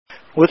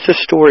What's the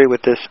story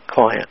with this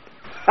client?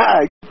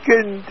 I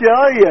couldn't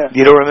tell you.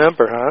 You don't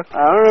remember, huh?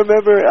 I don't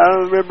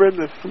remember in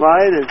the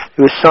slightest.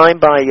 It was signed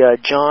by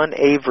John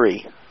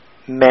Avery,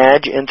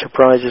 Madge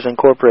Enterprises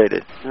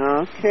Incorporated.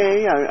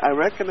 Okay, I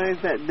recognize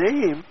that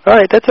name. All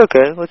right, that's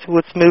okay. Let's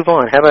move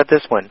on. How about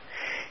this one?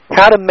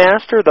 How to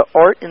master the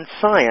art and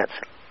science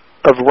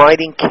of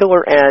writing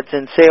killer ads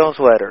in sales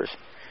letters.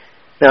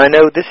 Now, I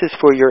know this is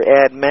for your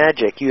ad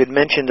magic. You had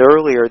mentioned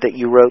earlier that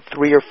you wrote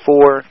 3 or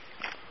 4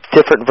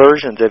 different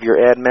versions of your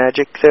ad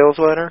magic sales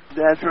letter.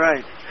 That's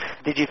right.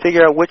 Did you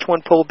figure out which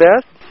one pulled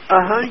best?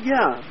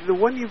 Yeah. The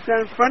one you've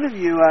got in front of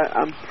you,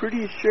 I'm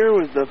pretty sure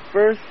was the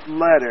first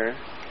letter,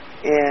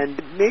 and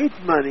it made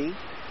money,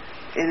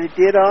 and it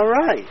did all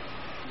right.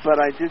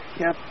 But I just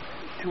kept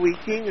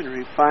tweaking and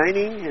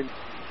refining, and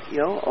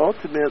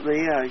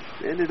ultimately I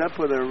ended up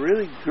with a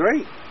really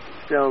great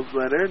sales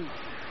letter. And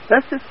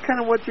that's just kind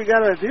of what you got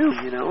to do,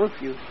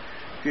 if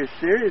you're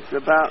serious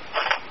about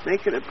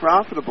making it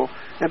profitable.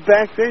 And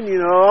back then,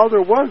 all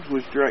there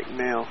was direct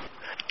mail.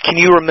 Can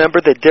you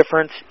remember the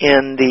difference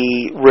in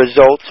the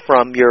results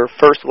from your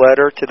first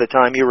letter to the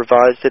time you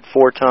revised it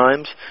 4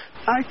 times?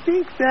 I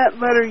think that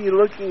letter you're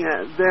looking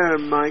at there,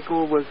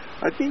 Michael,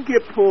 I think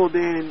it pulled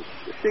in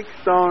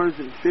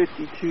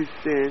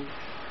 $6.52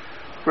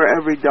 for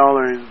every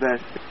dollar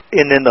invested.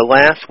 And then the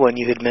last one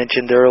you had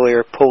mentioned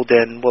earlier pulled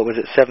in, what was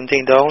it,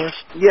 $17?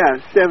 Yeah,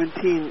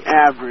 17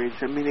 average.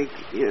 I mean, it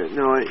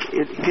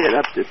hit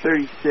up to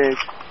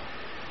 36,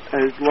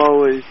 as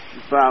low as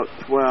about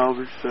 12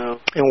 or so.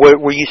 And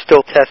were you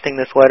still testing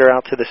this letter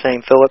out to the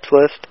same Phillips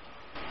list?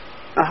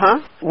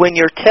 When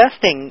you're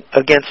testing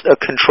against a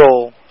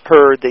control,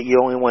 heard that you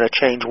only want to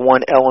change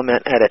one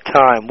element at a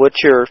time.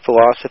 What's your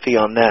philosophy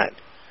on that?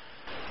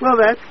 Well,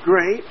 that's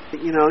great.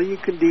 You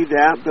can do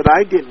that, but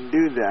I didn't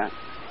do that.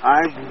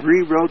 I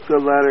rewrote the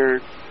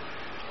letter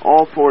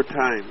all 4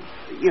 times.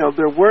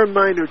 There were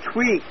minor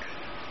tweaks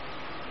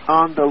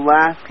on the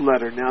last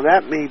letter. Now,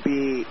 that may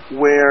be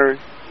where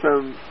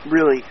some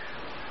really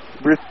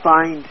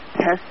refined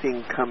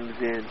testing comes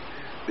in,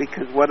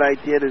 because what I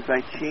did is I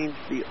changed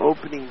the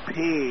opening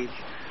page.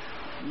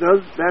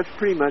 That's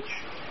pretty much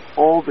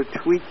all the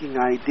tweaking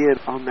I did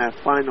on that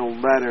final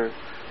letter.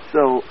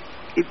 So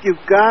if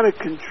you've got a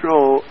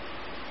control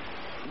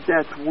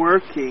that's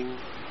working,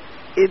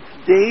 it's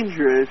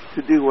dangerous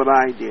to do what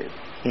I did.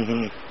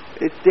 Mm-hmm.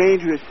 It's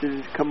dangerous to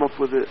just come up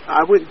with it.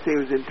 I wouldn't say it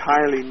was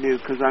entirely new,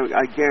 because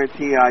I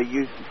guarantee I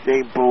used the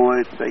same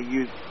bullets. I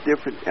used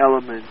different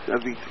elements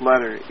of each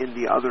letter in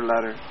the other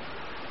letter.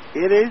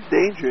 It is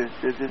dangerous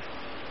to just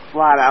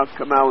flat out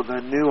come out with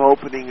a new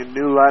opening, a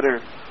new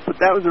letter. But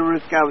that was a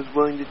risk I was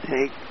willing to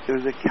take. It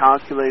was a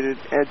calculated,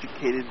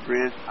 educated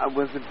risk. I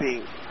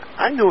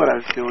knew what I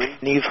was doing.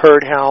 And you've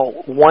heard how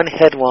one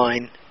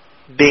headline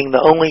being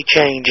the only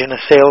change in a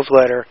sales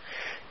letter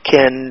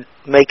can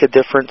make a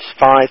difference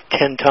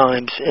 5-10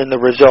 times in the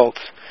results.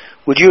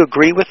 Would you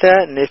agree with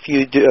that? And if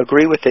you do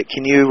agree with it,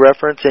 can you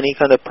reference any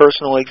kind of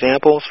personal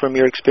examples from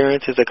your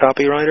experience as a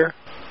copywriter?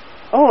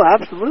 Oh,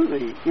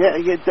 absolutely. Yeah.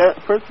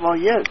 First of all,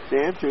 yes.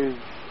 The answer is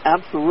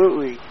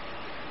absolutely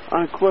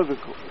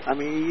unequivocal. I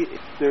mean,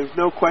 there's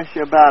no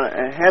question about it.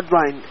 A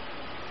headline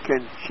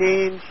can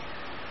change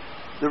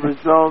the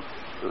results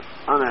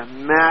on a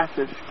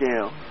massive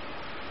scale.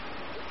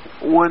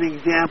 One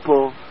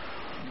example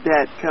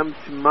that comes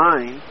to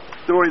mind, a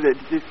story that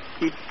just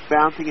keeps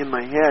bouncing in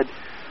my head.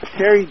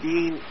 Terry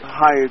Dean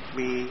hired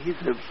me. He's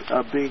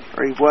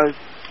he was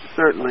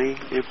certainly,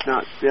 if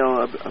not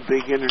still, a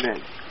big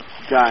internet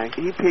guy.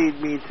 He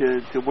paid me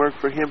to work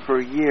for him for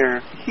a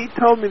year. He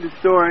told me the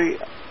story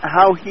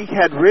how he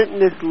had written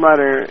this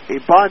letter. He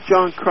bought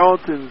John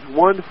Carlton's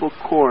wonderful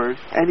course,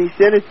 and he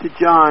sent it to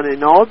John,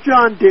 and all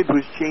John did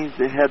was change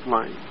the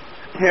headline.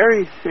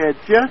 Terry said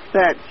just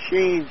that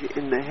change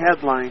in the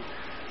headline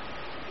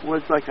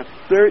was like a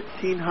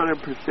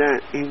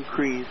 1,300%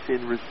 increase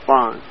in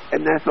response.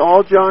 And that's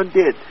all John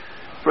did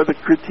for the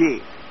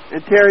critique.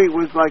 And Terry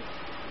was like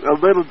a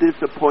little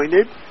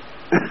disappointed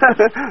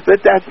that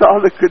that's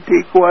all the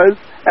critique was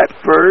at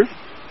first.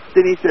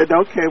 Then he said,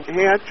 okay,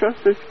 hey, I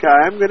trust this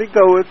guy. I'm going to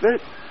go with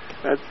it.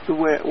 That's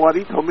what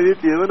he told me to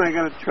do, and I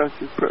got to trust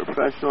his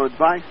professional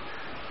advice.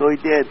 So he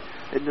did.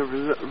 And the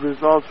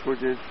results were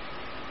just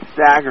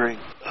staggering.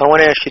 I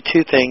want to ask you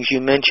 2 things. You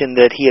mentioned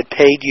that he had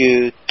paid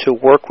you to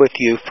work with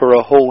you for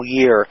a whole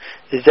year.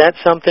 Is that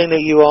something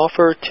that you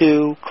offer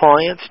to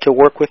clients, to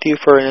work with you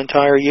for an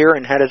entire year,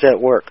 and how does that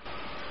work?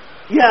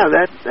 Yeah,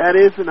 that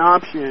is an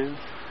option,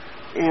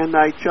 and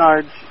I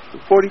charge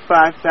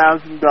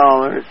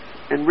 $45,000,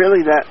 and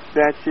really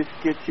that just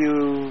gets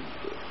you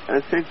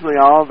essentially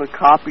all the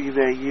copy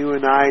that you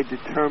and I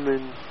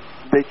determine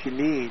that you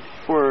need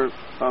for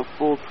a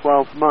full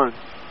 12 months.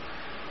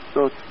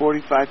 So it's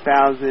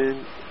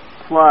 $45,000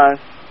 plus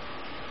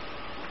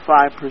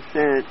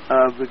 5%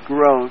 of the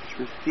gross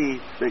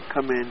receipts that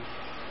come in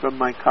from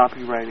my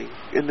copywriting.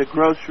 And the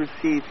gross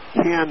receipts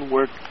can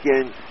work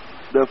against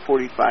the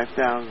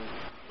 $45,000.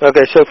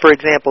 Okay, so for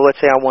example,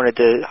 let's say I wanted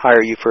to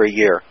hire you for a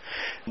year.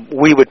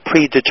 We would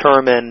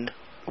predetermine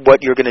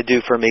what you're going to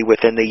do for me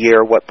within the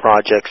year, what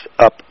projects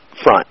up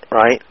front,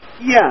 right?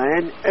 Yeah,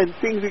 and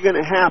things are going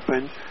to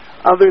happen.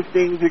 Other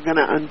things are going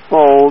to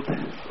unfold.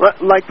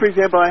 Like, for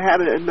example, I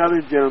had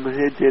another gentleman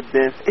who did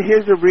this.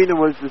 His arena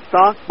was the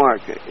stock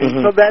market.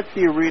 And so that's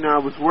the arena I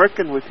was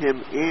working with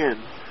him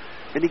in.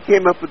 And he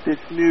came up with this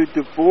new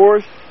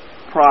divorce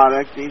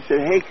product. And he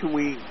said, hey, can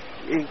we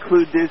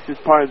include this as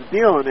part of the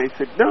deal? And I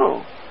said,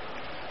 no.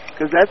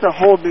 Because that's a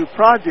whole new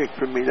project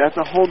for me. That's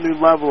a whole new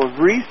level of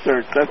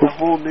research. That's a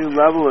whole new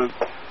level of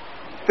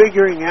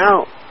figuring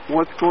out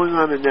what's going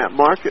on in that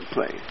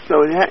marketplace.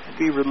 So it has to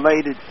be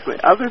related to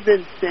it. Other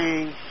than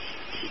saying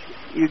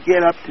you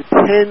get up to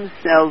 10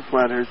 sales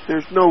letters,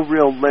 there's no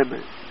real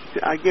limit.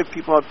 I give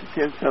people up to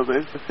 10 sales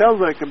letters. The sales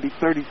letter can be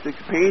 36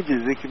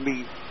 pages. It can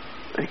be,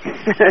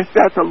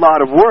 that's a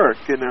lot of work,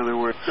 in other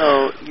words.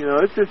 So,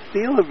 it's a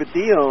steal of a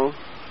deal,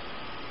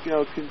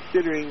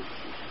 considering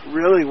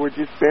really we're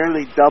just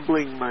barely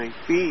doubling my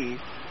fee.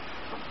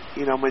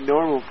 My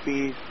normal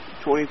fee is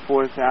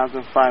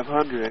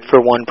 $24,500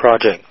 for one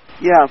project.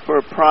 Yeah, for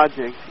a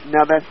project.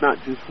 Now, that's not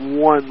just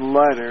one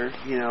letter.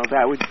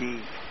 That would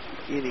be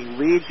any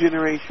lead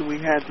generation we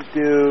had to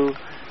do,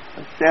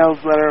 a sales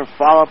letter, a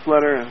follow-up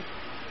letter, a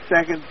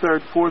second,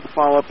 third, fourth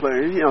follow-up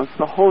letter. It's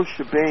the whole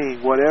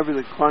shebang. Whatever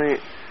the client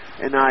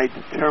and I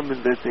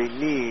determine that they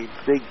need,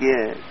 they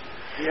get.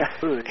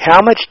 Yeah.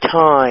 How much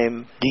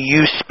time do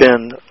you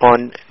spend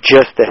on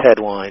just the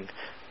headline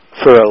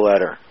for a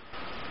letter?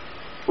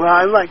 Well,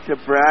 I like to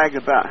brag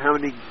about how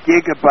many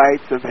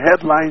gigabytes of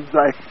headlines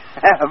I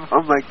have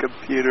on my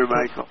computer,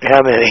 Michael.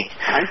 How many?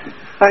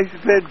 I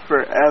spend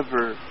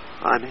forever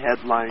on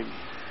headlines,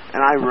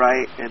 and I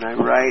write, and I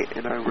write,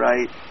 and I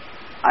write.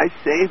 I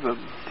save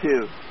them,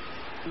 too.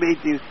 I may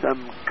do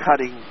some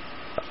cutting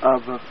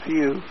of a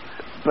few,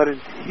 but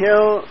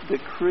until the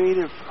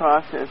creative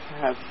process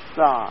has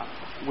stopped,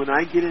 when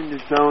I get in the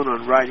zone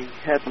on writing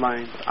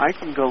headlines, I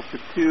can go for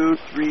 2,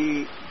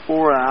 3,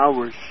 4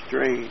 hours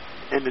straight.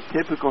 And the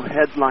typical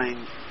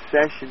headline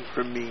session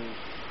for me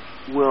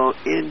will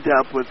end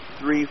up with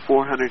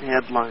 300-400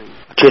 headlines.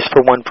 Just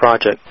for one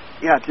project?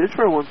 Yeah, just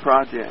for one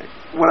project.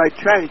 What I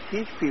try to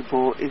teach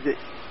people is that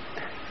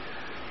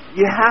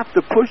you have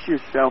to push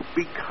yourself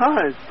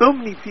because so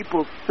many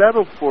people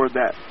settle for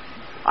that.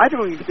 I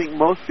don't even think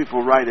most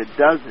people write a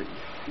dozen,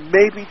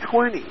 maybe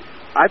 20.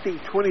 I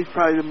think 20 is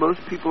probably the most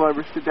people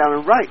ever sit down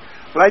and write.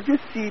 But I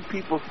just see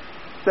people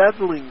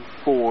settling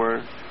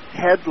for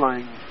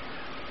headlines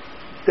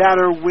that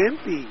are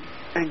wimpy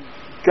and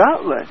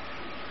gutless,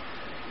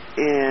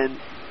 and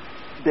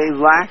they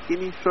lack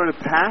any sort of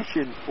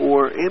passion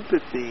or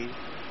empathy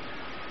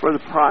for the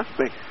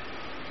prospect.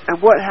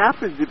 And what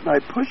happens is by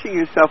pushing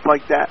yourself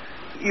like that,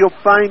 you'll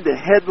find that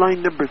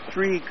headline number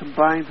 3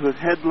 combines with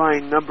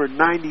headline number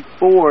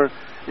 94,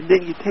 and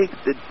then you take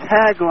the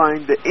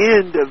tagline, the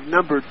end of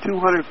number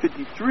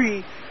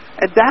 253,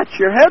 and that's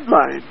your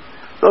headline.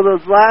 So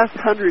those last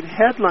 100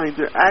 headlines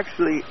are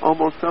actually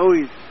almost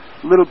always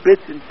little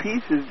bits and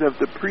pieces of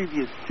the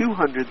previous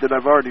 200 that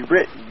I've already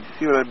written.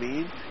 See what I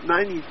mean?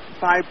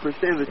 95%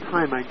 of the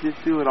time I just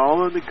do it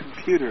all on the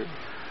computer.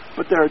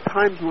 But there are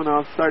times when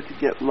I'll start to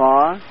get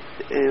lost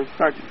and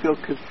start to feel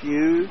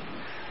confused.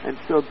 And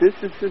so this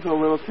is just a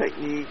little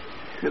technique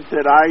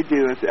that I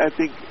do. I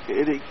think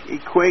it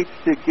equates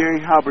to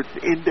Gary Halbert's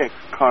index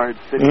cards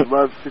that he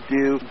loves to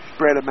do,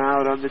 spread them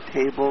out on the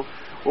table.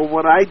 Well,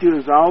 what I do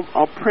is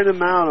I'll print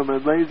them out on my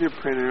laser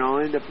printer, and I'll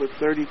end up with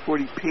 30,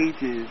 40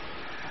 pages.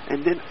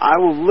 And then I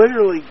will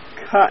literally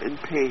cut and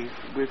paste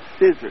with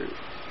scissors.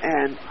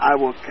 And I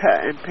will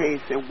cut and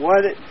paste. And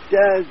what it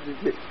does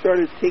is it sort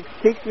of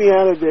takes me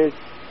out of this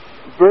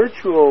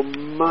virtual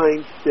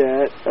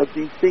mindset of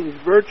these things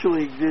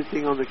virtually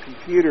existing on the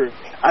computer.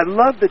 I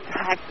love the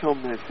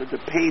tactileness of the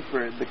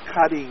paper and the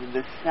cutting and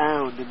the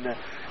sound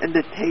and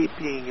the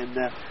taping and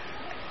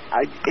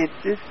it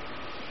just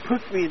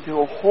puts me into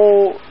a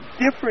whole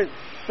different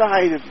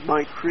side of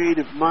my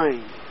creative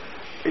mind.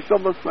 It's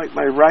almost like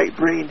my right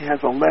brain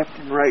has a left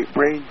and right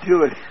brain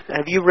to it.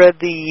 Have you read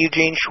the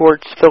Eugene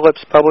Schwartz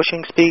Phillips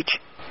publishing speech?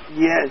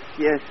 Yes,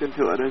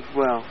 into it as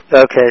well.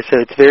 Okay, so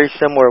it's very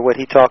similar what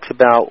he talks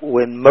about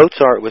when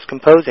Mozart was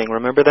composing.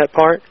 Remember that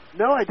part?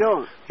 No, I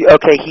don't.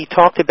 Okay, he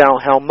talked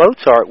about how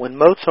when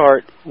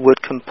Mozart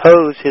would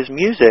compose his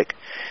music,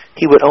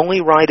 he would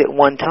only write it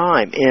one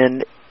time.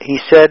 And he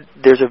said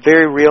there's a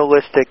very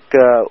realistic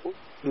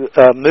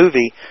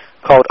movie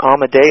called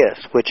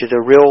Amadeus, which is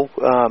a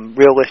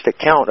realistic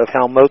count of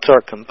how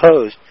Mozart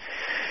composed.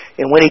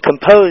 And when he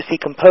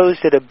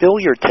composed at a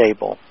billiard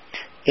table.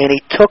 And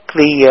he took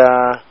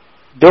the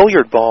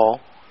billiard ball,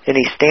 and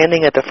he's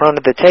standing at the front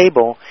of the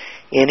table,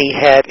 and he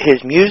had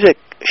his music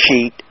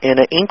sheet and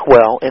an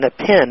inkwell and a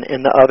pen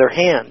in the other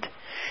hand.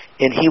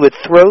 And he would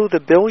throw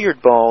the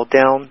billiard ball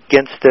down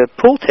against the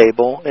pool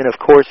table, and of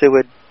course it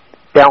would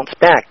bounce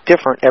back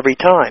different every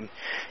time.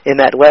 And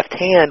that left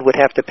hand would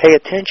have to pay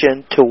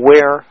attention to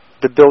where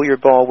the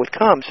billiard ball would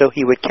come so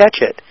he would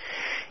catch it.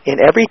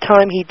 And every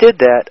time he did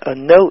that, a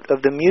note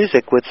of the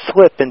music would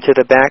slip into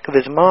the back of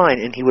his mind,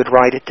 and he would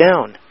write it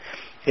down.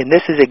 And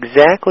this is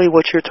exactly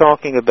what you're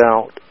talking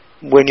about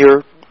when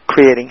you're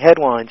creating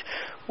headlines.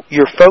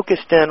 You're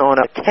focused in on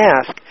a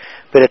task,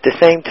 but at the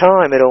same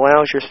time, it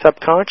allows your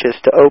subconscious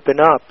to open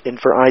up and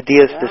for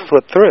ideas to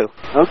slip through.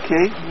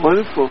 Okay,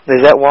 wonderful.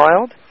 Is that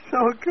wild? So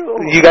cool.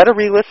 You got to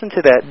re-listen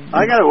to that.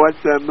 I got to watch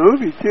that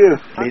movie, too.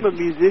 I'm a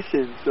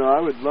musician, so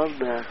I would love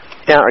that.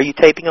 Now, are you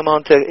taping them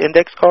onto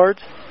index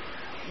cards?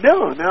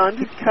 No, I'm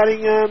just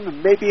cutting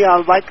them. Maybe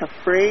I'll like a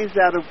phrase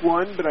out of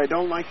one, but I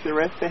don't like the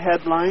rest of the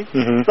headline.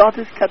 Mm-hmm. So I'll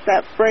just cut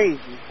that phrase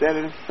and set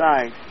it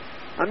aside.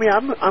 I mean,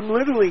 I'm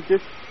literally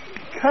just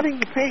cutting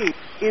the page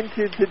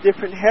into the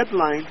different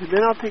headlines, and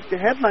then I'll take the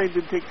headlines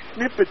and take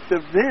snippets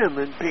of them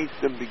and paste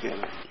them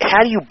together.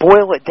 How do you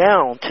boil it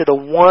down to the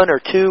 1 or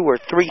 2 or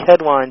 3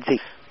 headlines that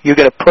you're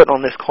going to put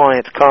on this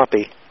client's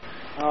copy?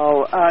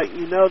 Oh,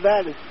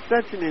 that is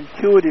such an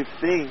intuitive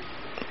thing.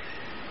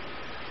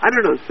 I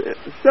don't know.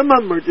 Some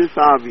of them are just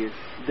obvious.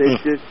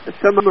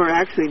 Some of them are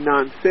actually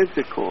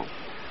nonsensical.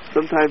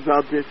 Sometimes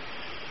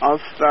I'll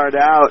start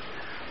out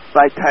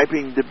by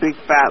typing "the big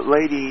fat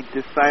lady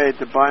decided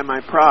to buy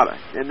my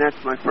product," and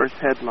that's my first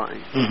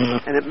headline. Mm-hmm.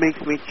 And it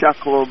makes me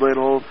chuckle a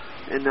little,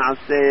 and I'll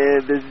say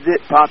the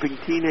zit-popping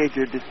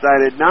teenager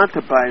decided not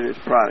to buy this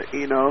product,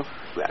 And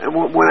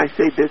when I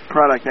say this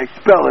product, I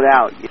spell it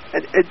out.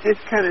 And it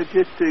just kind of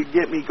just to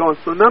get me going.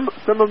 So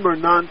some of them are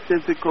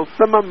nonsensical.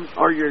 Some of them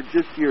are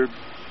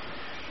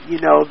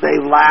they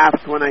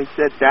laughed when I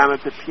sat down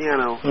at the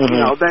piano.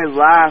 Mm-hmm. They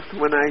laughed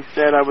when I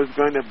said I was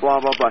going to blah,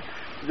 blah, blah.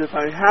 If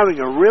I'm having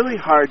a really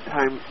hard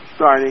time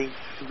starting,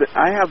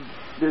 I have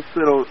this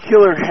little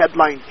killer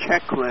headline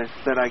checklist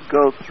that I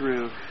go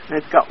through, and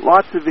it's got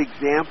lots of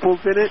examples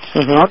in it.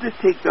 Mm-hmm. I'll just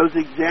take those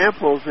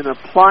examples and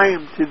apply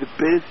them to the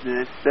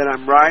business that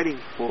I'm writing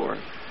for.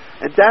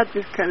 And that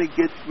just kind of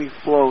gets me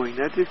flowing.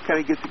 That just kind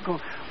of gets me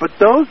going. But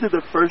those are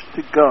the first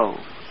to go.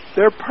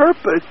 Their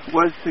purpose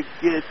was to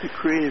get the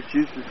creative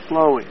juices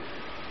flowing.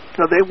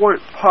 So they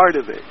weren't part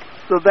of it.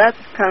 So that's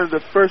kind of the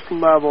first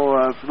level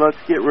of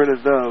let's get rid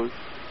of those.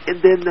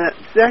 And then the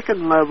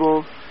second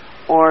level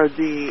are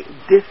the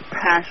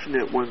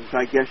dispassionate ones,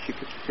 I guess you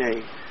could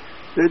say.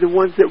 They're the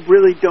ones that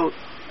really don't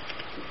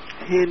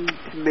tend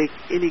to make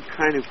any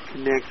kind of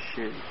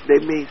connection. They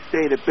may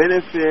say the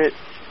benefit,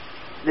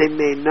 they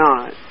may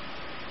not.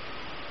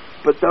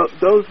 But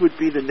those would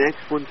be the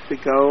next ones to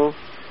go.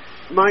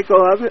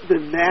 Michael, other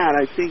than that,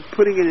 I think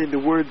putting it into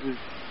words is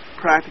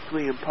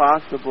practically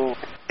impossible.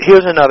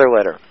 Here's another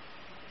letter.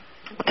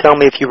 Tell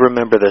me if you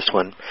remember this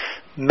one.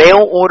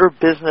 Mail order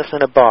business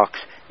in a box.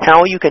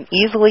 How you can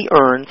easily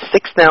earn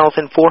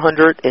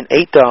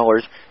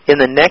 $6,408 in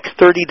the next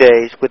 30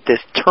 days with this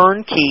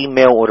turnkey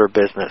mail order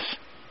business.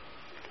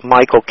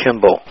 Michael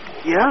Kimball.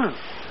 Yeah,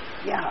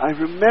 I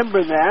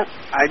remember that.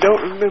 I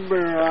don't remember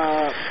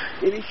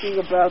anything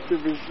about the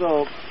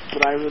results,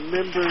 but I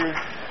remember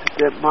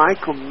that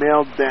Michael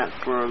mailed that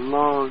for a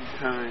long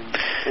time,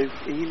 and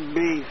he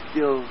may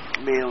still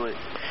mail it.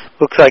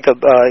 Looks like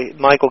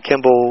Michael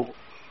Kimball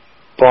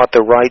bought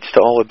the rights to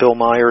all of Bill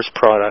Myers'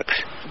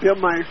 products. Bill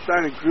Myers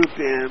started Group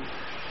M,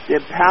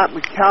 then Pat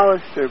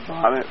McAllister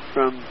bought it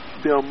from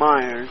Bill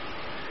Myers,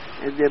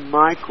 and then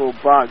Michael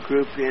bought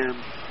Group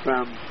M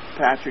from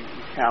Patrick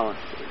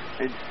McAllister.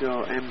 And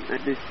so, and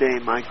this day,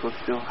 Michael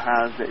still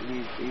has it,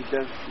 and he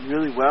does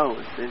really well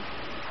with it.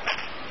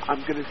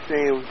 I'm going to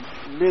say it was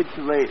mid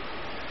to late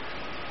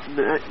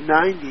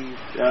 90s.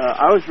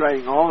 I was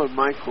writing all of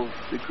Michael's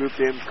the Group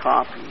M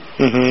copies,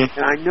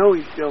 and I know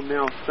he still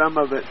mails some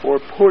of it or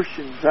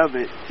portions of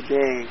it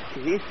today.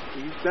 He's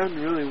done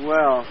really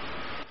well.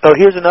 Oh,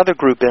 here's another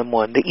Group M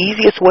one. The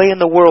easiest way in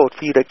the world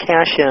for you to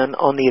cash in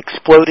on the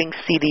exploding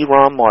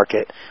CD-ROM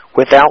market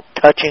without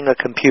touching a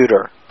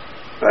computer.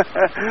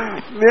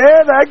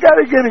 Man, I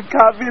gotta get a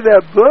copy of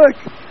that book.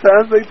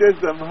 Sounds like there's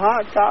some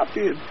hot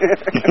copy in there.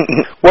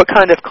 What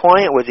kind of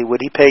client was he?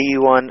 Would he pay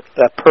you on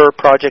a per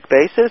project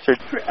basis? Or?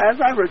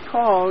 As I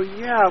recall,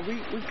 yeah,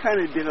 we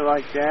kind of did it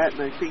like that,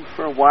 and I think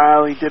for a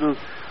while he did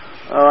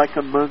like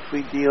a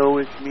monthly deal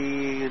with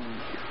me, and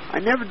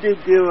I never did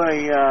do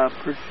a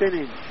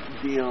percentage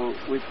deal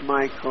with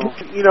Michael.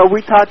 We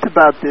talked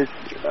about this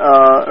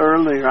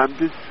earlier. I'm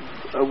just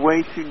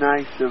way too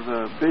nice of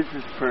a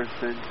business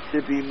person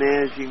to be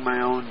managing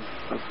my own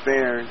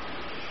affairs.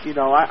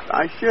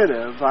 I should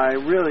have. I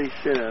really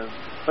should have.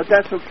 But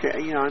that's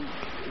okay.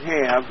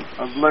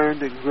 I've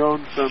learned and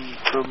grown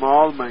from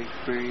all of my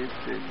experience,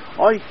 and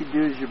all you can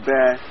do is your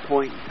best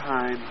point in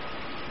time,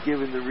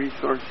 given the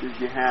resources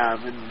you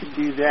have, and to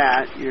do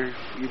that, you're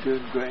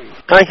doing great.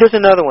 All right, here's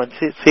another one.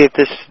 See if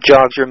this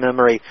jogs your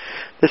memory.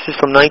 This is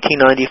from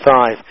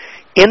 1995.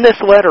 In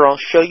this letter, I'll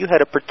show you how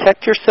to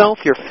protect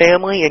yourself, your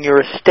family, and your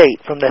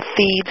estate from the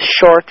thieves,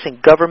 sharks, and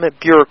government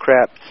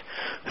bureaucrats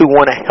who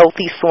want a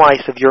healthy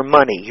slice of your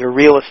money, your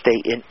real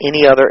estate, and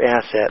any other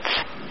assets.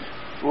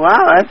 Wow,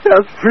 that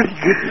sounds pretty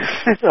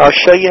good. I'll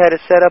show you how to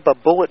set up a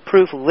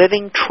bulletproof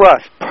living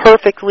trust,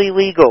 perfectly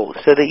legal,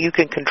 so that you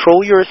can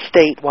control your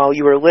estate while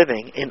you are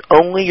living, and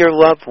only your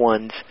loved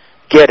ones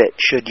get it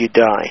should you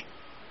die.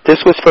 This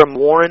was from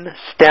Warren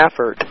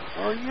Stafford.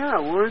 Oh, yeah,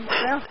 Warren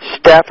Stafford.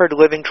 Stafford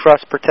Living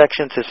Trust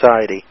Protection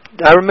Society.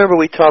 I remember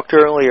we talked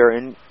earlier,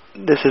 and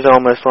this is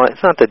almost like,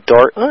 it's not the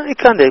dark, it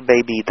kind of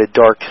may be the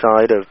dark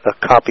side of a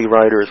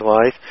copywriter's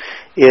life,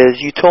 is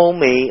you told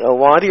me a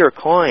lot of your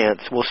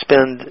clients will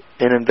spend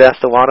and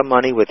invest a lot of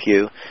money with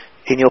you,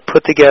 and you'll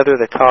put together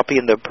the copy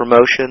and the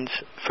promotions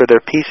for their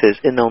pieces,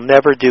 and they'll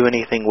never do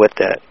anything with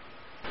that.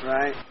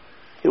 Right.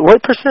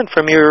 What percent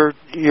from your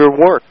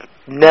work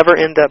never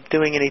end up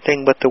doing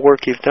anything with the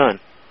work you've done?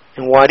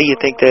 And why do you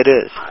think that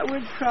is? I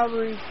would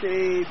probably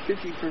say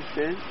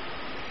 50%.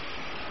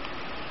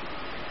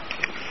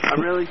 I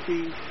really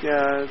think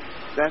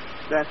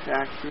that's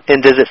accurate.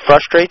 And does it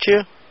frustrate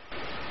you?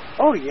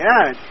 Oh,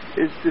 yeah.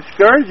 It's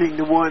discouraging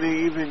to want to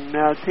even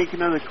take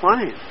another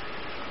client.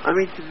 I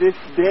mean, to this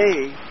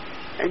day,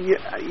 and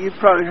you've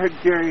probably heard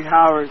Gary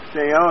Howard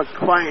say, oh,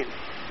 clients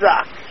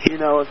suck,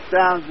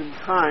 1,000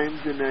 times,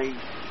 and I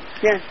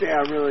can't say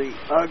I really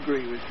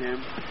agree with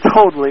him.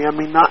 Totally. I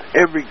mean, not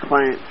every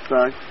client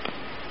sucks,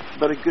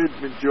 but a good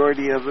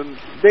majority of them,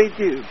 they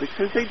do,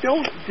 because they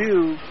don't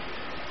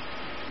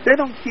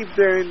keep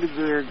their end of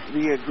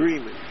the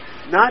agreement.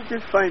 Not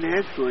just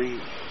financially,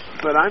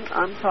 but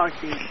I'm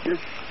talking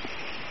just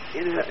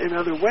in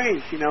other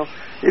ways.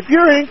 If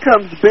your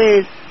income's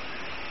based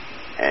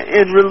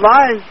and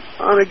relies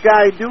on a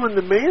guy doing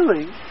the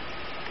mailing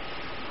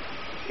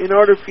in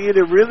order for you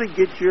to really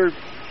get your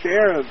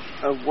share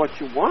of what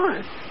you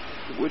want,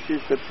 which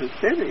is the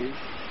percentage,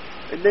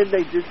 and then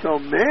they just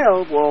don't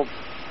mail, well,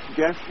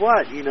 guess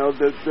what?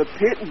 The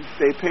pittance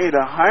they pay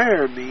to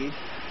hire me,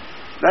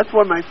 that's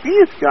why my fee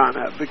has gone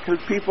up, because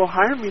people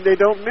hire me, they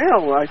don't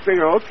mail. Well, I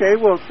figure, okay,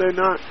 well, if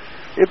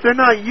they're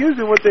not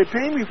using what they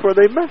pay me for,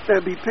 they must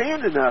not be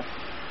paying enough.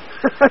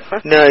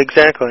 No,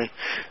 exactly.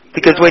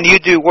 Because when you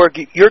do work,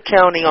 you're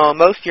counting on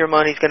most of your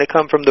money's going to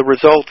come from the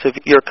results of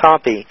your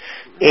copy,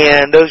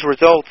 and those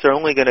results are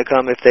only going to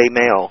come if they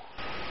mail.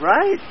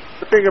 Right.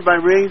 I figure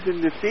by raising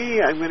the fee,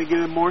 I'm going to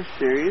get a more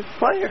serious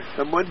player,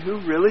 someone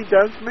who really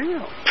does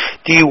mail.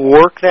 Do you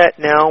work that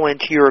now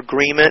into your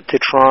agreement to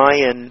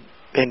try and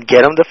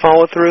get them to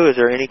follow through? Is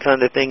there any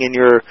kind of thing in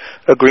your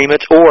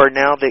agreements? Or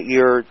now that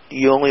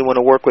you only want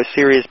to work with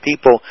serious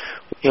people,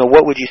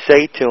 what would you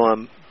say to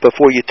them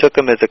before you took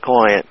them as a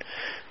client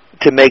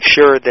to make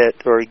sure that,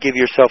 or give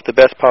yourself the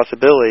best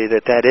possibility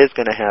that is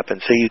going to happen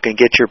so you can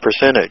get your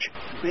percentage?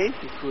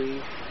 Basically,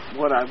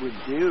 what I would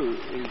do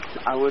is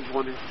I would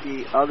want to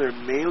see other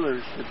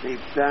mailers that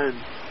they've done,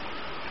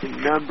 the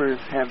numbers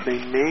have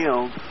they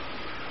mailed,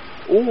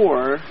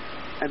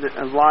 and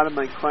a lot of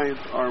my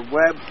clients are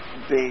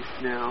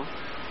web-based now,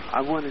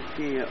 I want to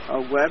see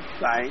a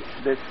website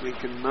that's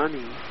making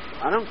money.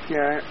 I don't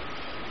care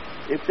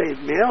if they've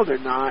mailed or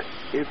not,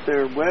 if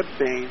they're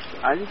web-based,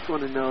 I just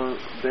want to know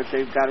that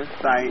they've got a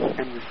site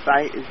and the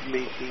site is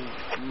making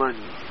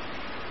money.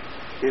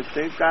 If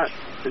they've got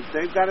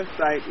a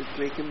site that's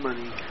making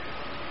money,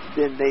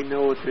 then they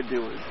know what they're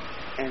doing,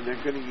 and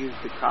they're going to use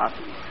the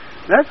copy.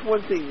 That's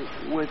one thing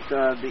with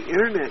the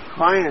internet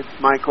clients,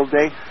 Michael.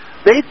 They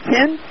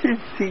tend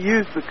to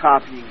use the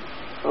copy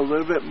a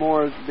little bit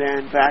more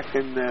than back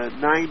in the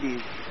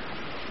 90s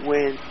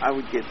when I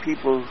would get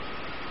people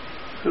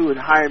who would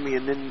hire me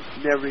and then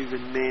never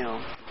even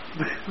mail.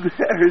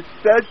 There's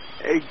such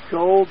a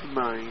gold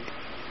mine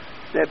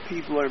that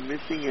people are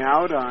missing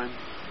out on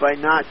by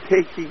not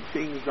taking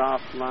things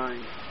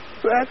offline.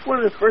 So that's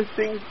one of the first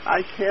things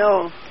I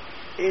tell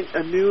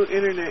a new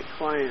internet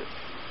client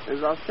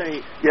is I'll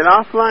say, get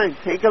offline,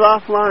 take it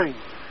offline,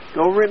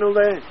 go rent a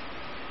lead,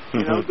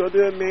 go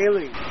do a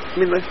mailing. I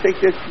mean, let's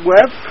take this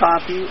web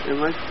copy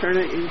and let's turn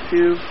it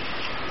into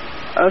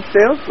a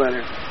sales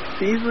letter.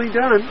 It's easily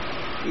done.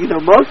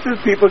 Most of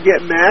the people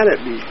get mad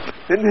at me.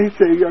 And they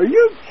say, are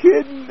you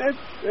kidding?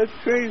 That's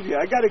crazy.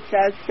 I got a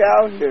cash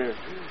cow here.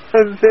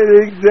 I said,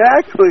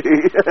 exactly.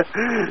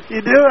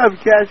 You do have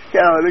cash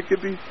cow, and it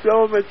could be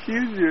so much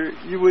easier,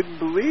 you wouldn't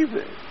believe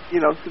it.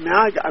 So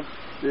now I got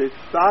the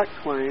stock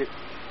client.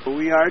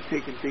 We are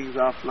taking things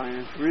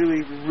offline. It's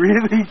really,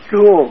 really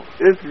cool.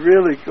 It's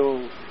really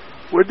cool.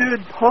 We're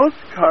doing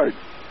postcards.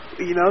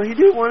 He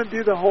didn't want to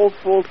do the whole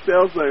full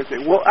sales letter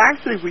thing. Well,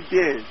 actually, we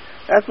did.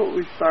 That's what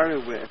we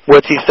started with.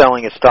 What's he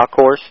selling, a stock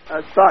course?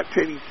 A stock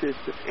trading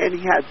system. And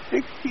he had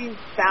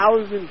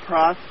 16,000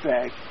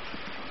 prospects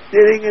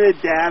sitting in a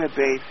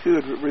database who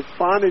had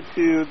responded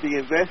to the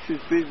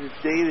Investors Business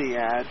Daily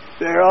ad.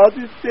 They're all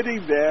just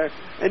sitting there.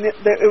 And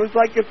it was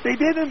like if they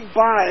didn't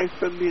buy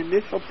from the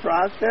initial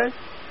process,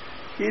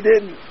 he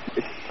didn't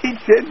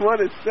want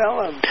to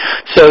sell them.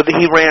 So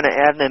he ran an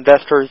ad in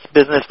Investors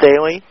Business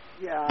Daily?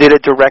 Yeah. Did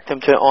it direct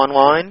him to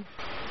online?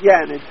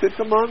 Yeah, and it took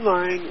them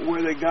online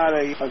where they got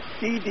a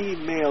CD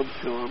mailed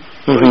to them.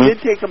 So it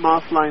did take them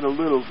offline a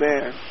little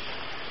there.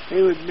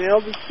 They would mail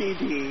the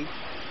CD,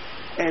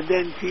 and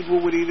then people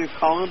would either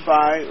call him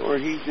by or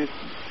he just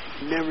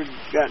never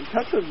got in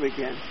touch with them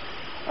again.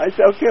 I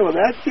said, okay, well,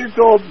 that's your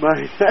gold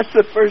mine. That's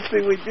the first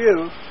thing we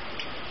do.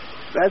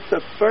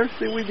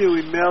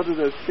 We mail to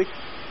those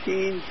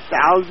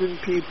 16,000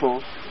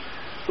 people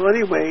So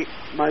anyway,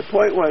 my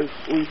point was,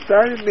 we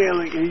started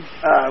mailing,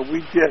 we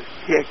just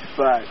kicked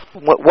butt.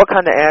 What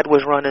kind of ad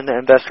was run in the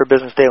Investor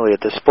Business Daily? A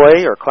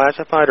display or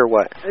classified or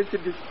what? It's a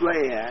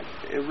display ad.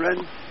 It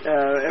runs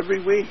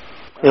every week.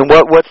 And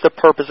what's the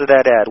purpose of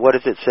that ad? What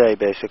does it say,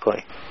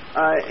 basically?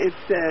 It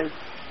says,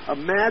 a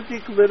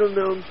magic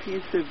little-known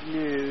piece of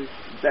news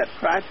that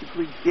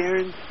practically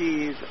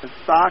guarantees a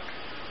stock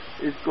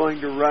is going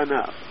to run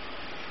up.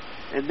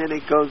 And then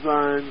it goes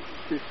on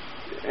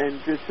and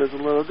just does a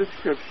little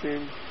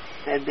description,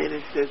 and then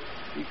it says,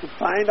 you can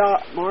find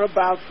out more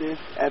about this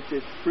at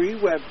this free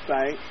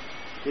website.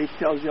 It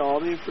tells you all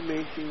the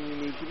information you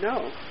need to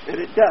know. And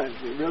it does.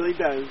 It really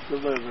does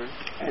deliver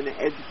and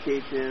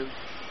educate them.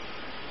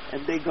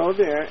 And they go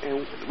there,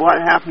 and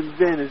what happens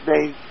then is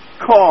they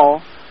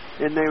call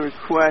and they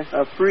request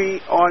a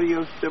free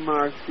audio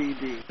seminar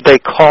CD. They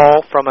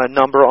call from a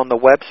number on the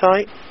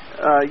website?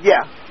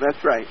 Yeah,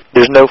 that's right.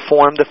 There's no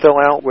form to fill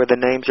out where the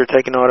names are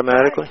taken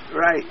automatically?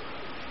 Right.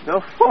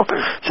 No form.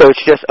 So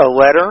it's just a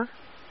letter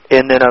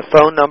and then a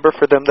phone number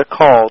for them to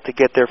call to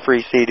get their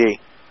free CD.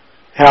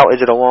 How,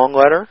 is it a long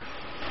letter?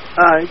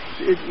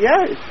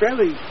 It's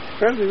fairly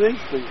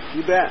lengthy.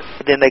 You bet.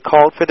 Then they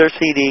called for their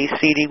CD.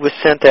 CD was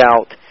sent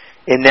out.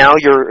 And now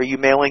are you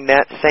mailing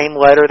that same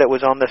letter that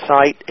was on the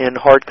site in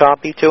hard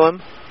copy to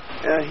him?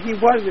 He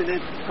wasn't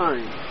at the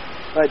time,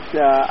 but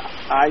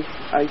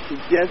I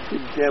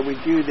suggested that we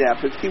do that.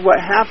 But see, what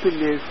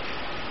happened is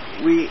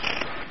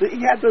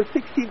he had those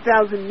 16,000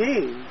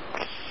 names,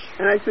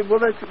 and I said, well,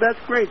 that's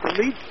great.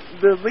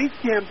 The lead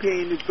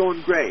campaign is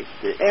going great.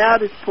 The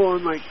ad is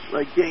pulling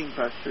like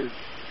gangbusters.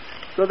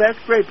 So that's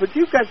great, but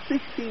you've got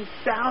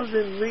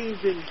 16,000 leads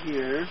in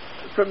here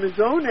from his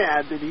own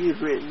ad that he had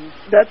written.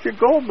 That's your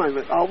gold mine.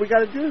 All we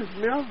got to do is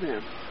mail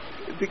them,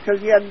 because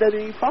he hadn't done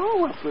any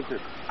follow-up with it.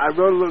 I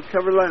wrote a little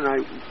cover letter, and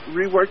I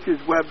reworked his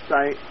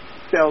website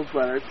sales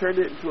letter, turned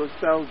it into a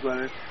sales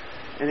letter,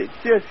 and it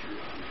just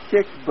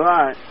kicked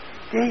butt.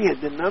 Dang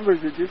it, the numbers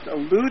are just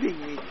eluding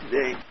me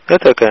today.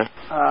 That's okay.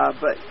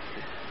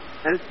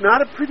 And it's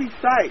not a pretty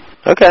site.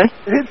 Okay.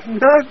 It's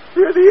not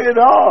pretty at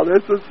all.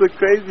 That's what's so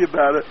crazy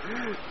about it.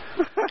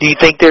 Do you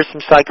think there's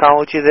some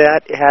psychology to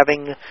that,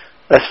 having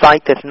a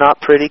site that's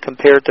not pretty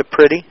compared to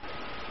pretty?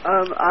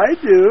 I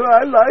do.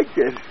 I like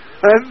it.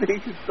 I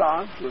think it's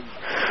awesome.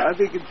 I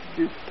think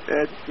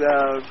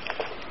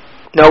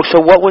No,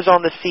 so what was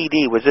on the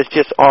CD? Was this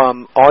just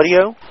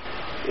audio?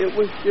 It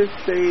was just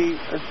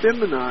a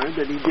seminar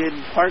that he did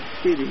in Park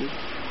City,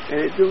 and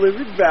it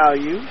delivered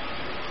value,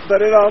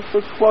 but it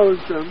also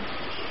closed them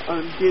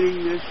on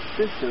getting this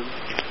system.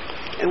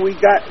 And we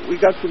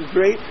got some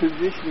great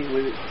positioning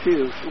with it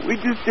too. We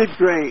just did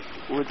great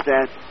with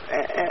that.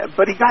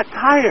 But he got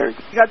tired.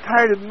 He got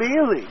tired of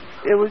mailing.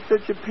 It was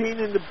such a pain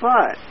in the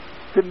butt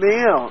to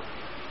mail.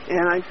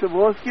 And I said,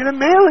 well, let's get a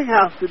mailing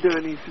house to do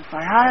it. And he says,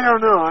 I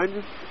don't know.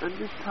 I'm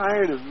just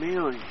tired of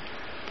mailing.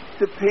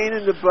 It's a pain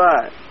in the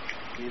butt,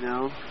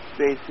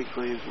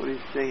 basically is what he's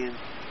saying.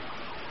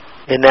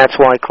 And that's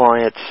why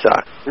clients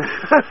suck.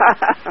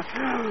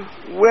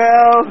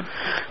 Well,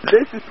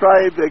 this is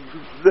probably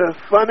the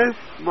funnest,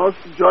 most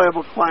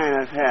enjoyable client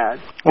I've had.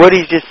 What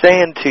he's just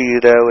saying to you,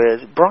 though,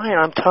 is, Brian,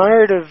 I'm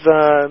tired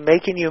of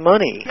making you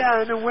money.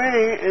 Yeah, in a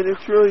way, and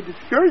it's really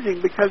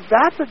discouraging because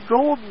that's a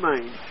gold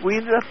mine. We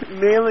ended up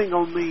mailing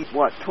only,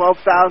 12,000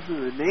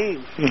 of the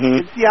names. Mm-hmm.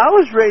 And see, I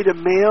was ready to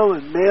mail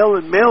and mail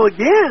and mail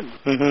again.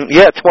 Mm-hmm.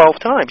 Yeah, 12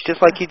 times,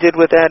 just like you did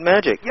with Ad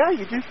Magic. Yeah,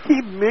 you just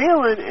keep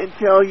mailing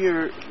until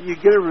you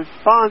get a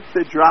response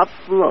that drops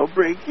below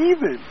break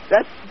even.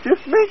 That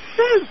just makes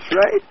sense,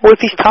 right? Well,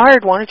 if he's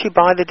tired, why don't you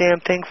buy the damn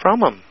thing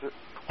from him?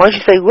 Why don't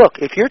you say, look,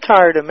 if you're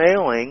tired of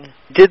mailing,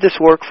 did this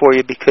work for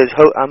you because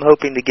I'm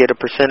hoping to get a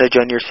percentage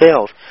on your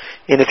sales.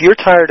 And if you're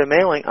tired of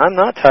mailing, I'm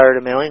not tired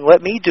of mailing.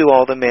 Let me do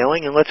all the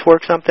mailing and let's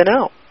work something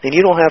out. And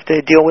you don't have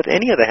to deal with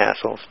any of the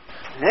hassles.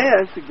 Hey,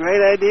 that's a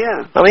great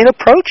idea. I mean,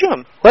 approach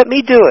him. Let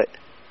me do it.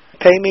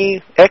 Pay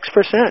me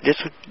X%.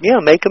 Just,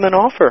 make him an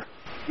offer.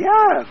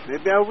 Yeah,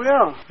 maybe I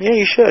will. Yeah,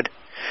 you should.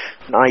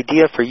 An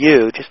idea for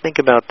you, just think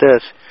about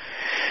this.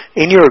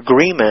 In your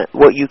agreement,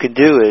 what you can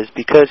do is,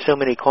 because so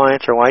many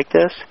clients are like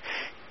this,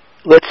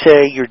 let's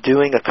say you're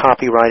doing a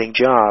copywriting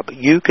job,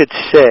 you could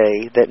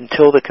say that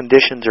until the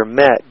conditions are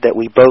met, that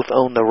we both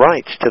own the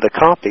rights to the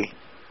copy.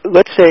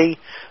 Let's say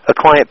a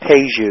client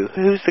pays you.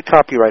 Who's the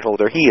copyright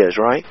holder? He is,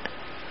 right?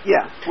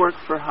 Yeah, work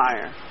for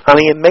hire. I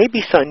mean, it may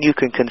be something you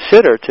can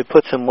consider to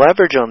put some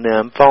leverage on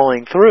them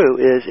following through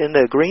is in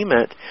the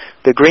agreement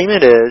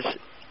is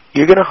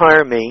you're going to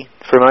hire me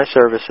for my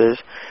services.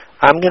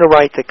 I'm going to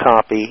write the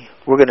copy.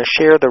 We're going to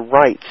share the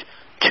rights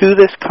to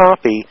this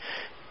copy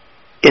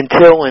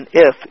until and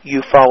if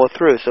you follow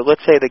through. So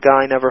let's say the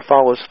guy never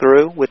follows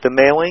through with the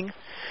mailing.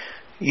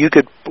 You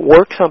could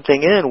work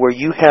something in where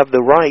you have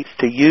the rights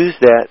to use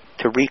that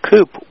to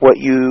recoup what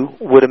you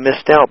would have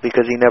missed out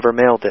because he never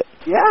mailed it.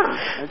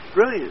 Yeah, that's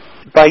brilliant.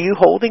 By you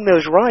holding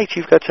those rights,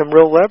 you've got some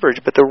real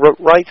leverage, but the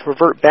rights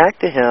revert back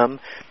to him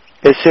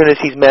as soon as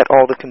he's met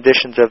all the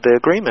conditions of the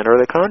agreement or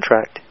the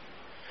contract.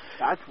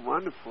 That's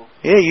wonderful.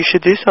 Yeah, you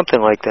should do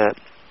something like that.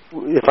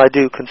 if I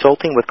do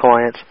consulting with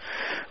clients,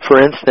 for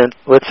instance,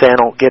 let's say I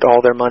don't get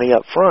all their money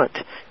up front,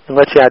 and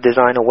let's say I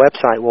design a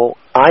website. Well,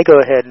 I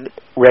go ahead and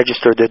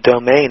register the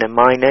domain in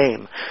my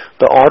name.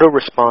 The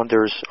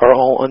autoresponders are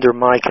all under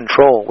my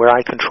control, where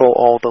I control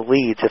all the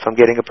leads. If I'm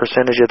getting a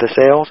percentage of the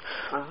sales,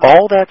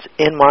 all that's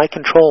in my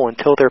control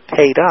until they're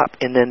paid up,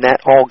 and then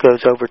that all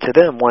goes over to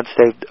them once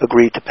they've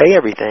agreed to pay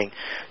everything.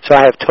 So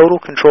I have total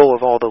control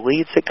of all the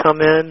leads that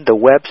come in, the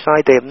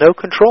website. They have no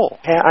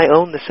control. I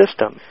own the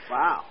system.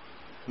 Wow.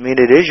 I mean,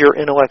 it is your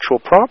intellectual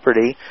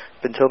property.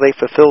 Until they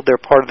fulfilled their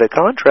part of the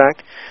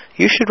contract,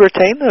 you should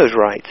retain those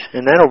rights,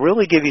 and that'll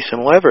really give you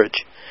some leverage.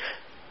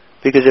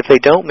 Because if they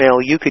don't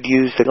mail, you could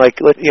use,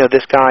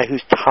 this guy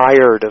who's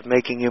tired of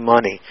making you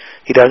money.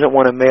 He doesn't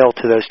want to mail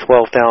to those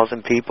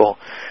 12,000 people.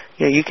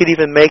 You could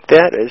even make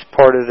that as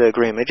part of the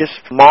agreement. Just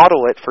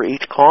model it for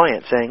each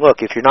client, saying,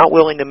 look, if you're not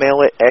willing to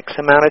mail it X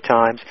amount of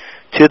times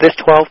to this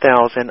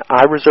 12,000,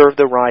 I reserve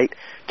the right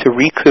to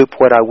recoup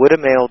what I would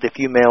have mailed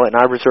if you mail it, and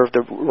I reserve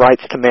the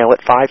rights to mail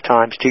it 5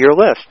 times to your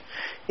list.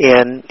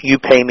 And you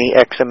pay me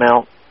X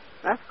amount.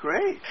 That's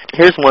great.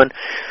 Here's one.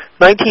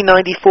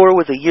 1994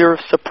 was a year of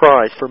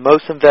surprise for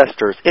most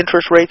investors.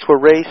 Interest rates were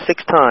raised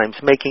 6 times,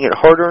 making it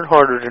harder and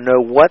harder to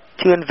know what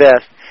to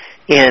invest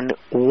in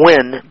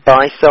when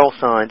buy-sell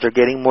signs are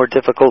getting more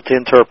difficult to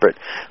interpret.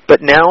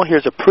 But now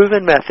here's a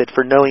proven method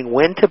for knowing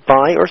when to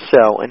buy or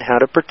sell and how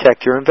to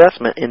protect your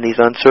investment in these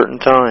uncertain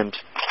times.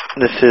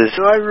 This is...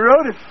 So I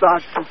wrote a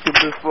stock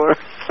system before.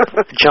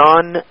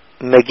 John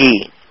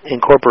McGee,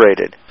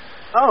 Incorporated.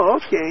 Oh,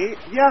 okay.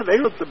 Yeah, they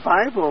wrote the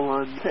Bible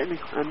on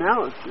technical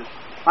analysis.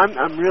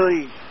 I'm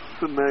really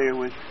familiar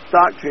with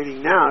stock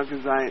trading now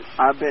because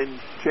I've been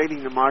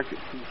trading the market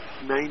since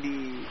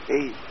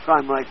 98, so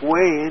I'm like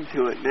way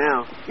into it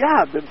now.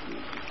 Yeah, the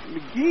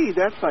McGee,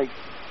 that's like,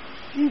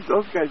 geez,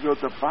 those guys wrote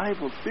the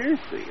Bible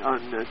seriously on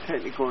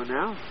technical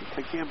analysis.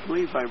 I can't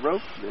believe I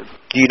wrote them.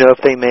 Do you know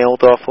if they mailed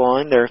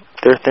offline their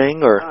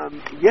thing, or?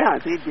 Yeah,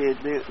 they did.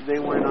 They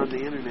went on the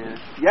internet.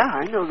 Yeah,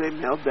 I know they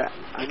mailed that.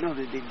 I know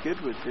they did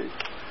good with it.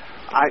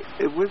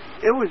 It was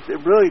a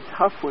really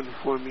tough one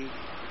for me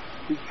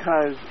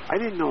because I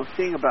didn't know a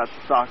thing about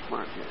the stock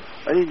market.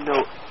 I didn't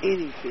know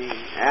anything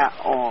at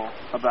all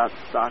about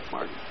the stock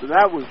market. So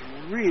that was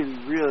really,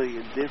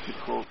 really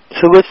difficult.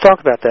 So let's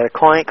talk about that. A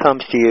client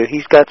comes to you.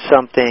 He's got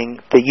something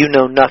that you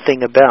know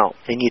nothing about,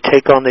 and you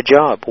take on the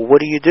job. Well, what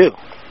do?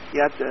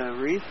 You have to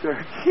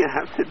research. You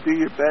have to do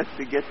your best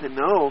to get to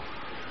know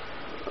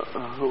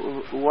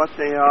what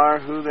they are,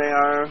 who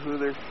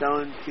they're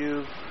selling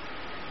to,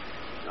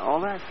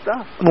 all that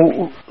stuff.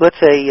 Well, let's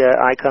say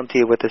I come to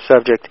you with a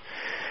subject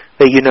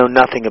that you know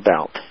nothing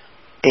about,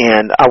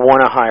 and I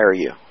want to hire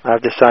you.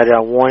 I've decided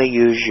I want to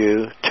use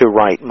you to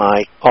write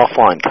my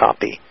offline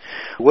copy.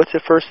 What's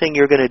the first thing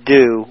you're going to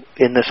do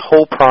in this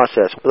whole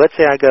process? Let's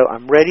say I go,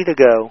 I'm ready to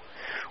go.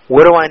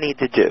 What do I need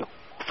to do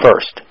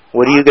first?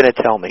 What are you going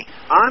to tell me?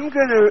 I'm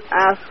going to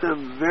ask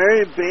some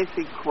very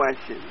basic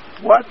questions.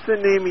 What's the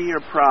name of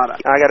your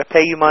product? I got to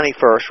pay you money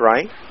first,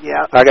 right?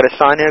 Yeah. I got to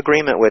sign an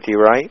agreement with you,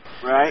 right?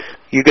 Right.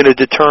 You're going to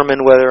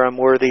determine whether I'm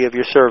worthy of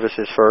your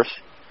services first.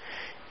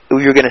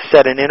 You're going to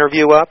set an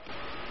interview up?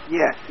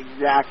 Yes,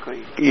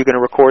 exactly. You're going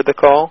to record the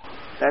call?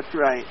 That's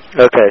right.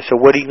 Okay, so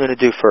what are you going to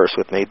do first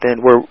with me?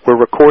 Then we're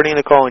recording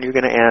the call, and you're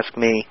going to ask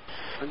me...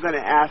 I'm going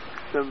to ask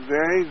some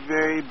very,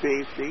 very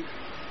basic,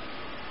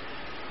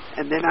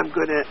 and then I'm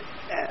going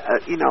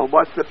to,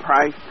 what's the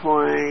price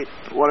point?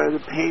 What are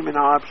the payment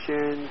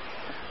options?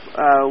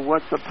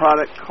 What's the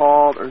product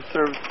called or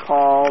service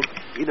called?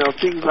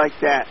 Things like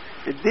that.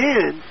 And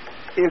then,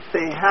 if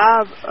they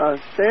have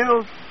a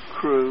sales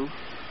crew,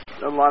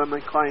 a lot of my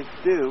clients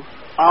do,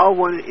 I'll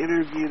want to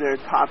interview their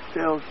top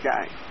sales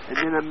guy. And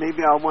then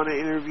maybe I'll want to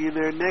interview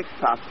their next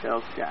top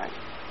sales guy.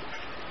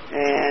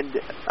 And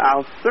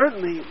I'll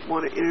certainly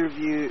want to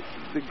interview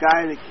the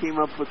guy that came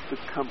up with the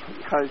company,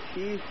 because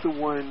he's the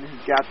one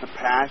who's got the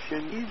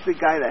passion. He's the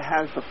guy that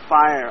has the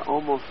fire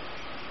almost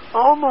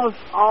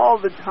all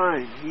the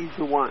time. He's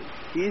the one.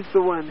 He's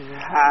the one who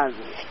has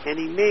it. And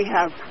he may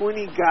have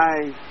 20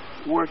 guys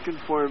working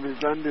for him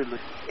as underlings.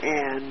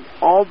 And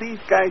all these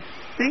guys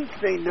think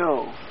they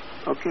know.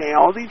 Okay,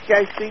 all these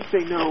guys think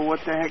they know what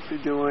the heck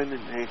they're doing, and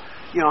they,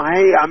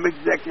 hey, I'm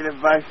executive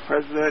vice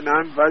president, and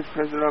I'm vice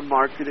president of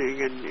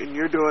marketing, and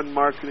you're doing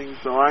marketing,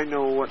 so I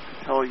know what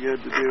to tell you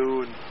to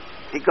do, and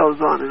it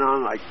goes on and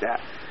on like that.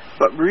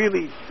 But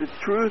really, the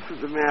truth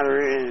of the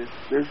matter is,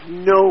 there's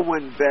no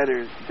one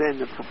better than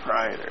the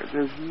proprietor.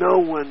 There's no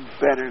one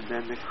better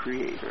than the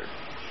creator.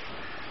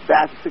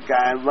 That's the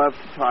guy I love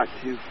to talk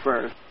to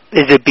first.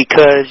 Is it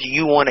because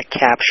you want to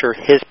capture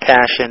his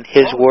passion,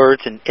 his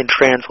words, and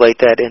translate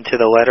that into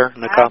the letter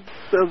in the copy?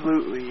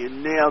 Absolutely. You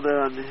nailed it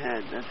on the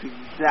head. That's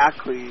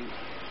exactly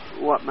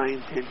what my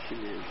intention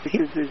is.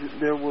 Because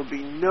there will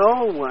be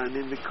no one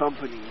in the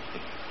company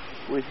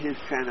with his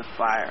kind of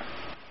fire.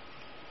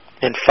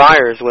 And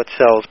fire is what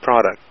sells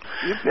product.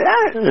 You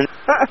bet.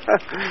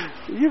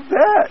 You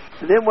bet.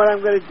 And then what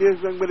I'm going to do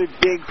is I'm going to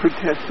dig for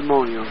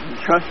testimonials.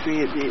 And trust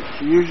me, it's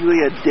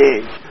usually a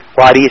dig.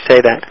 Why do you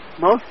say that?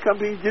 Most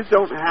companies just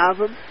don't have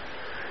them.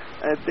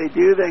 If they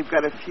do, they've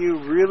got a few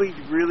really,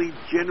 really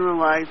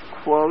generalized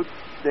quotes.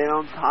 They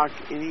don't talk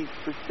any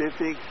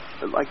specific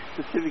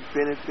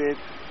benefits.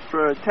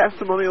 For a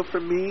testimonial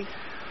from me,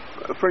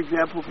 for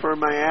example, for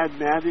my Ad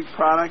Magic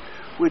product,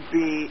 would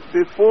be,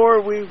 before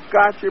we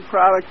got your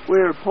product, we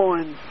were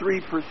pulling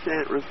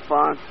 3%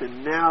 response,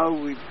 and now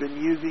we've been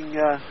using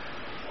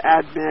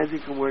Ad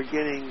Magic, and we're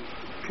getting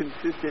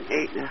consistent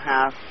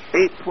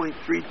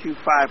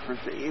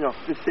 8.325%,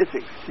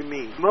 specifics to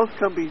me. Most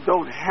companies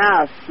don't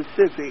have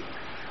specific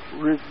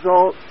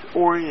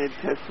results-oriented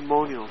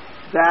testimonials.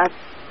 That's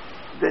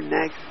the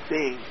next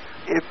thing.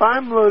 If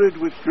I'm loaded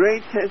with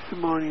great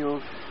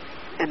testimonials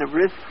and a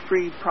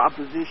risk-free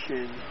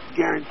proposition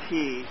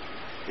guarantee,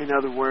 in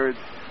other words,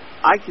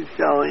 I can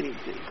sell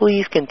anything.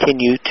 Please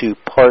continue to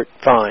Part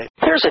 5.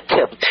 Here's a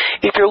tip.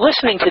 If you're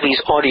listening to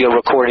these audio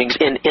recordings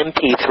in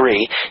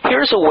MP3,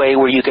 here's a way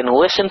where you can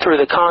listen through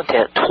the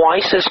content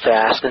twice as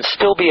fast and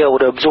still be able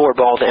to absorb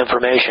all the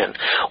information.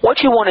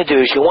 What you want to do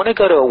is you want to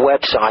go to a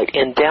website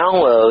and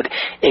download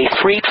a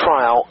free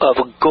trial of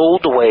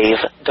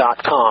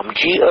goldwave.com,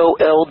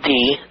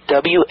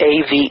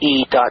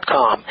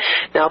 GOLDWAVE.com.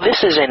 Now,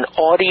 this is an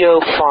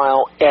audio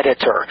file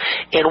editor,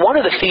 and one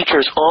of the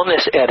features on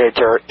this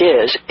editor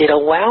is it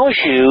allows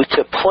you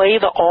to play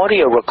the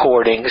audio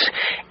recordings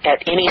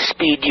at any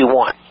speed you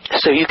want.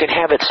 So you can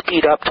have it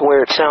speed up to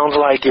where it sounds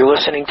like you're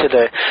listening to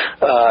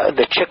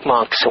the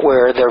Chickmunks,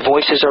 where their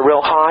voices are real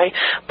high.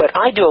 But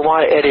I do a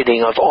lot of editing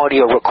of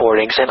audio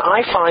recordings, and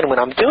I find when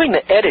I'm doing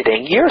the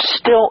editing, you're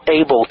still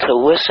able to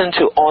listen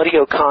to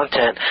audio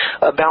content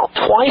about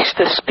twice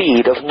the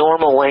speed of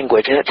normal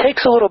language. And it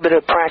takes a little bit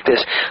of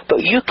practice,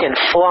 but you can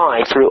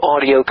fly through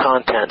audio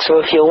content.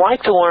 So if you like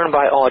to learn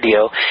by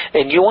audio,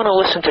 and you want to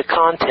listen to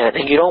content,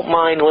 and you don't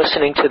mind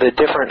listening to the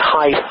different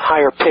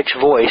higher pitch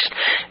voice,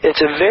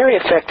 it's a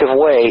very effective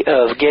way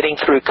of getting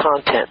through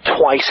content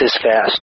twice as fast.